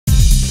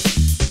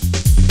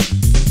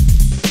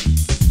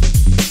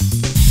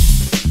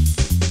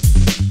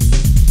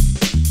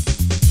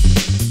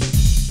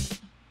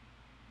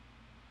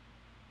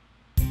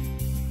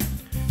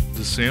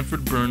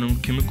Sanford-Burnham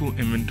Chemical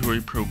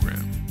Inventory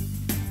Program.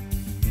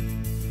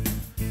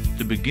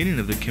 The beginning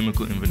of the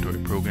Chemical Inventory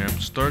Program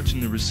starts in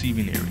the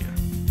receiving area.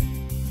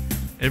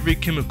 Every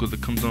chemical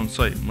that comes on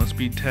site must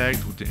be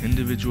tagged with the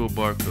individual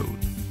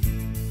barcode.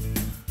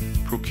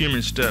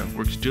 Procurement staff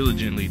works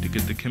diligently to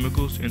get the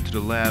chemicals into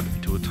the lab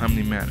into a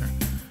timely manner.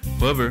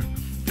 However,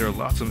 there are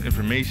lots of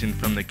information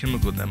from the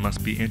chemical that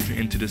must be entered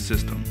into the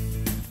system.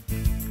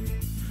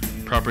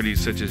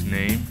 Properties such as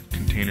name,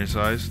 container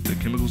size, the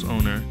chemical's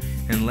owner,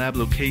 and lab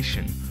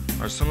location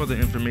are some of the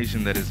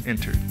information that is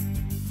entered.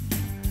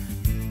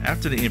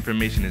 After the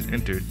information is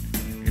entered,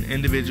 an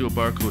individual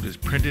barcode is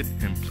printed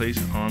and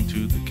placed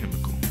onto the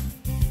chemical.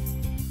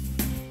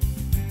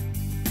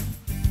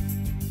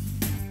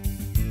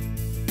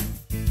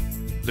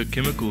 The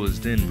chemical is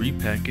then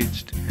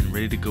repackaged and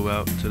ready to go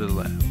out to the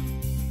lab.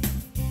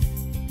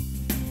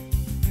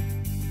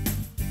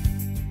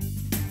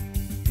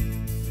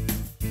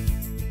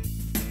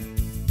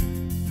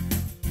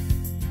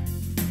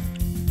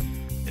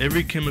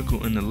 Every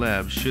chemical in the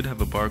lab should have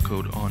a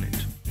barcode on it.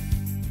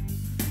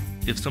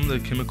 If some of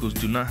the chemicals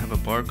do not have a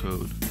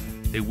barcode,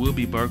 they will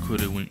be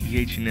barcoded when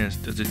EH&S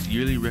does its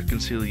yearly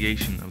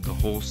reconciliation of the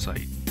whole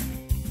site.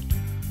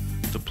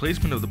 The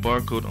placement of the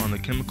barcode on the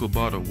chemical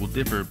bottle will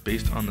differ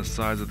based on the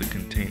size of the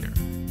container.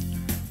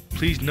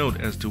 Please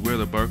note as to where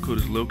the barcode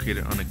is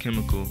located on a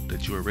chemical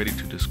that you are ready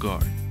to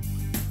discard.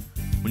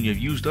 When you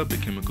have used up the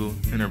chemical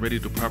and are ready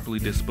to properly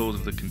dispose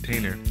of the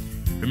container,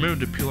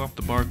 remember to peel off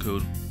the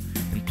barcode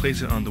and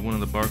place it onto one of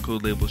the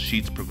barcode label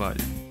sheets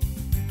provided.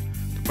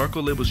 The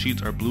barcode label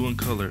sheets are blue in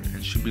color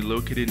and should be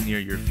located near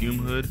your fume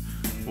hood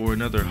or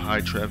another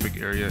high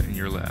traffic area in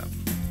your lab.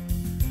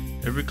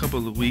 Every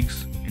couple of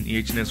weeks, an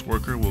EH&S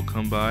worker will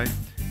come by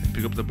and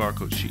pick up the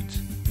barcode sheets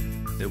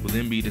that will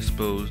then be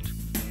disposed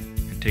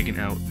and taken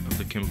out of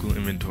the chemical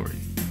inventory.